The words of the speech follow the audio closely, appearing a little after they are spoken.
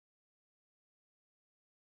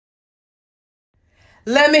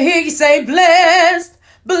Let me hear you say blessed,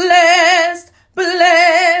 blessed,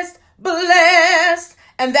 blessed, blessed.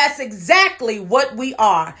 And that's exactly what we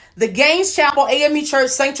are. The Gaines Chapel AME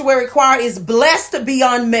Church Sanctuary Choir is blessed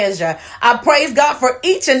beyond measure. I praise God for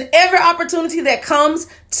each and every opportunity that comes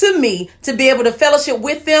to me to be able to fellowship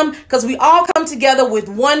with them, because we all come together with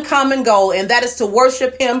one common goal, and that is to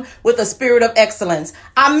worship him with a spirit of excellence.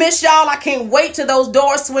 I miss y'all. I can't wait till those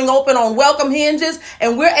doors swing open on welcome hinges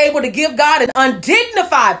and we're able to give God an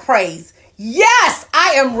undignified praise. Yes,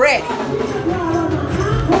 I am ready.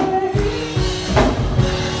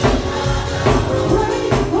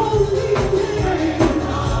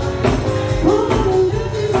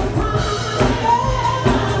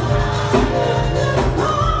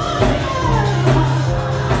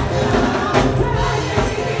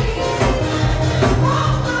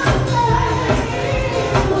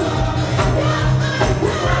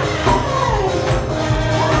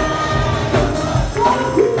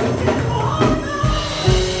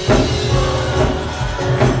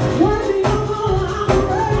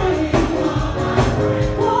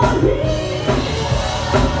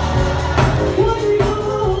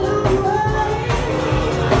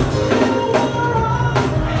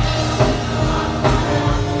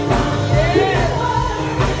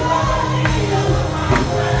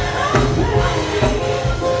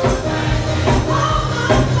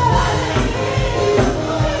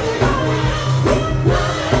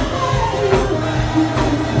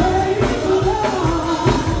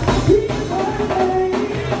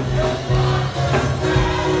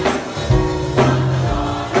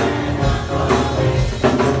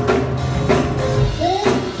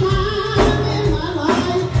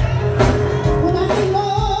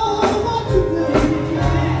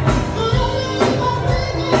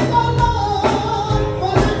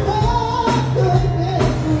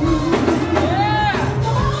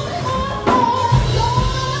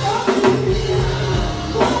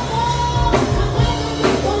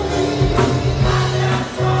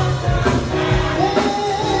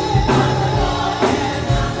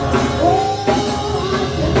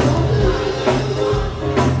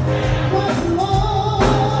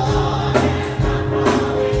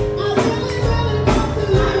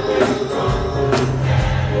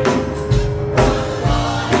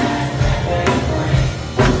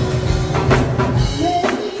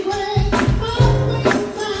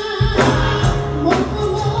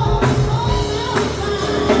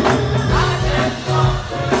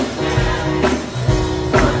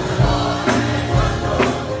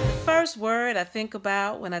 I think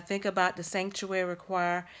about when I think about the Sanctuary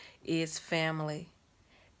Choir is family.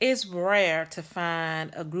 It's rare to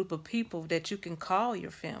find a group of people that you can call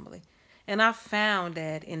your family, and I found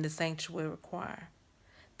that in the Sanctuary Choir.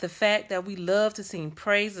 The fact that we love to sing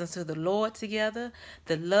praises to the Lord together,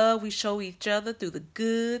 the love we show each other through the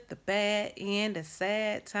good, the bad, and the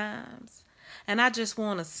sad times. And I just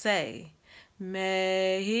want to say,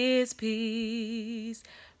 may his peace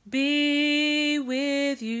be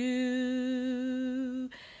with you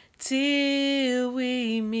till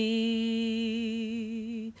we meet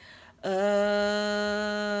again.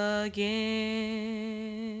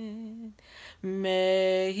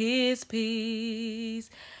 May his peace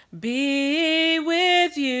be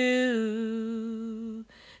with you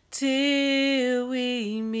till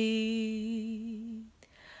we meet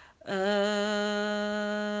again.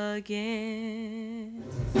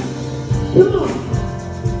 Come on.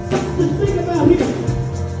 Just think about him.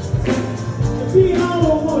 And being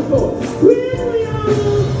all on one accord. We are.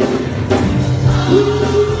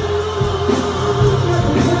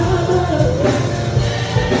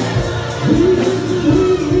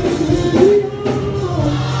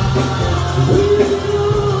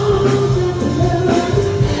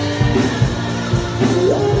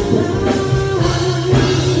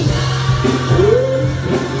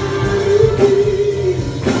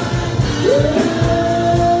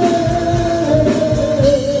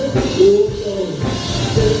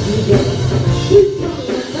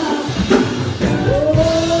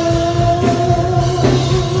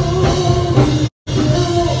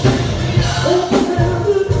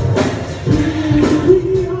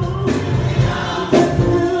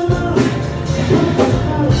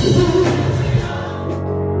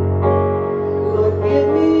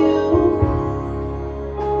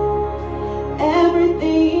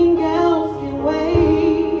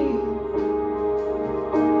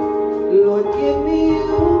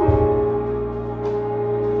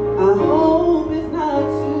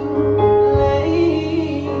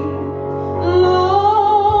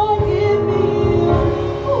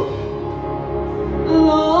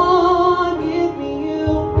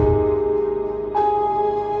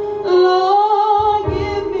 Lord,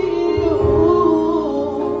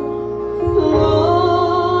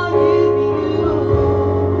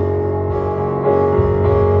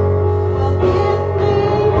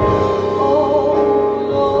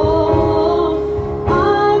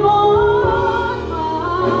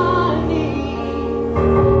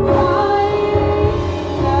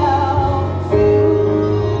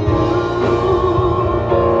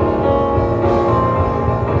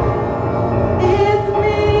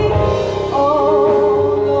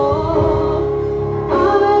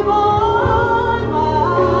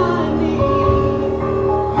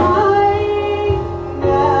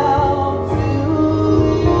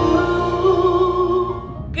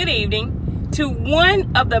 evening to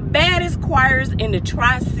one of the baddest choirs in the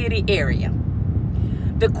Tri-City area.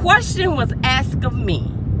 The question was asked of me,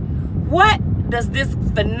 what does this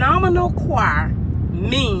phenomenal choir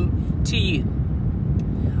mean to you?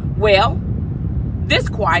 Well, this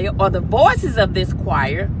choir, or the voices of this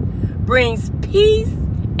choir, brings peace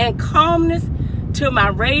and calmness to my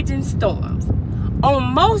raging storms.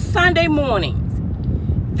 On most Sunday mornings,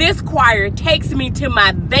 this choir takes me to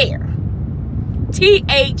my there,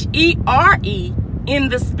 T-H-E-R-E, in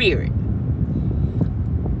the spirit.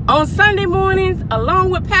 On Sunday mornings,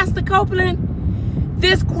 along with Pastor Copeland,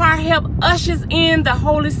 this choir helps ushers in the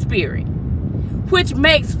Holy Spirit, which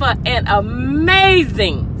makes for an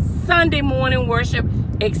amazing Sunday morning worship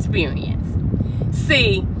experience.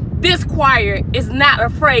 See, this choir is not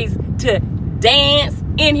afraid to dance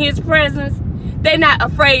in His presence. They're not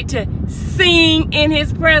afraid to sing in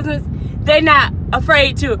His presence. They're not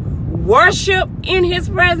afraid to worship in His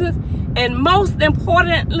presence. And most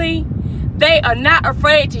importantly, they are not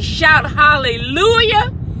afraid to shout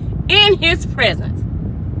hallelujah in His presence.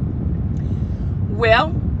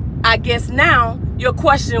 Well, I guess now your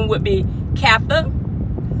question would be, Captain,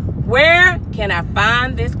 where can I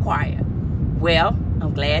find this choir? Well,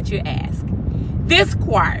 I'm glad you asked. This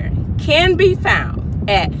choir can be found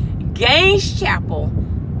at Gaines Chapel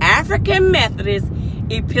African Methodist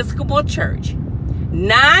Episcopal Church,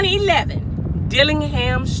 911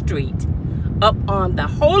 Dillingham Street, up on the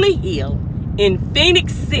Holy Hill in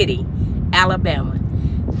Phoenix City, Alabama.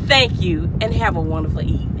 Thank you and have a wonderful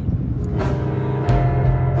evening.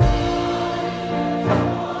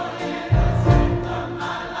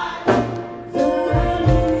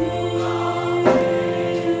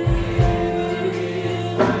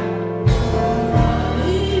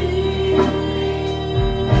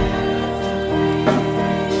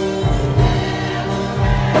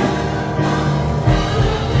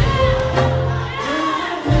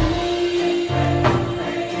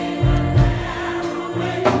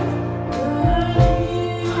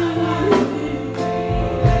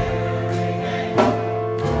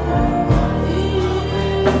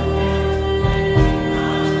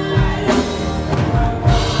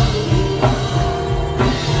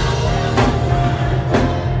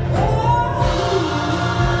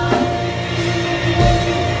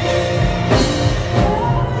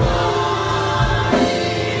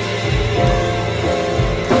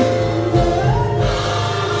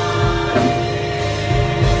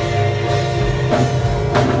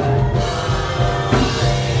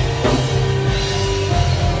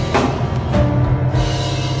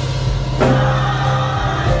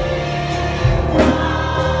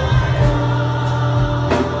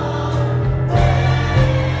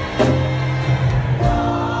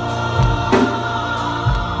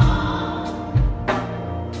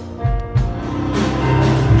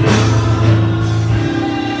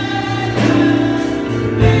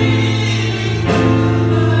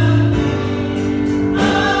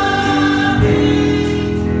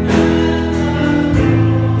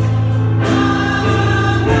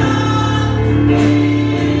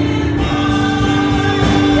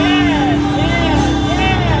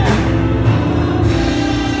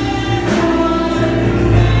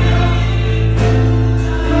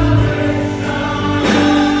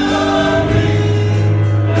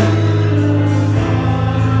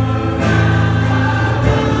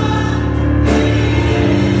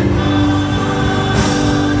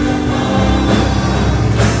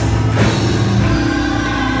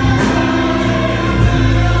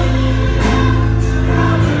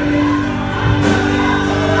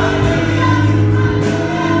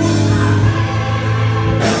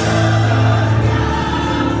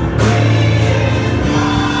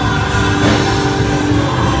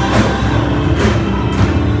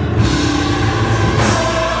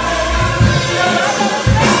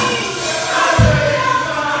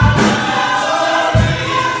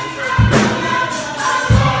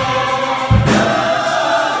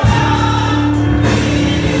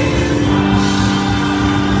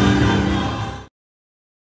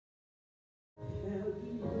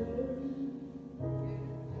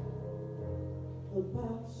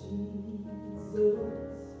 About Jesus,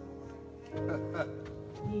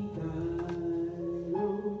 He died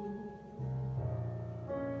on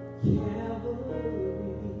Calvary.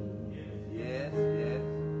 Yes, yes.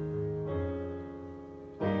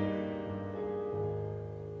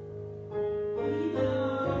 He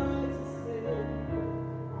died to save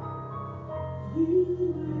you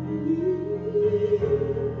and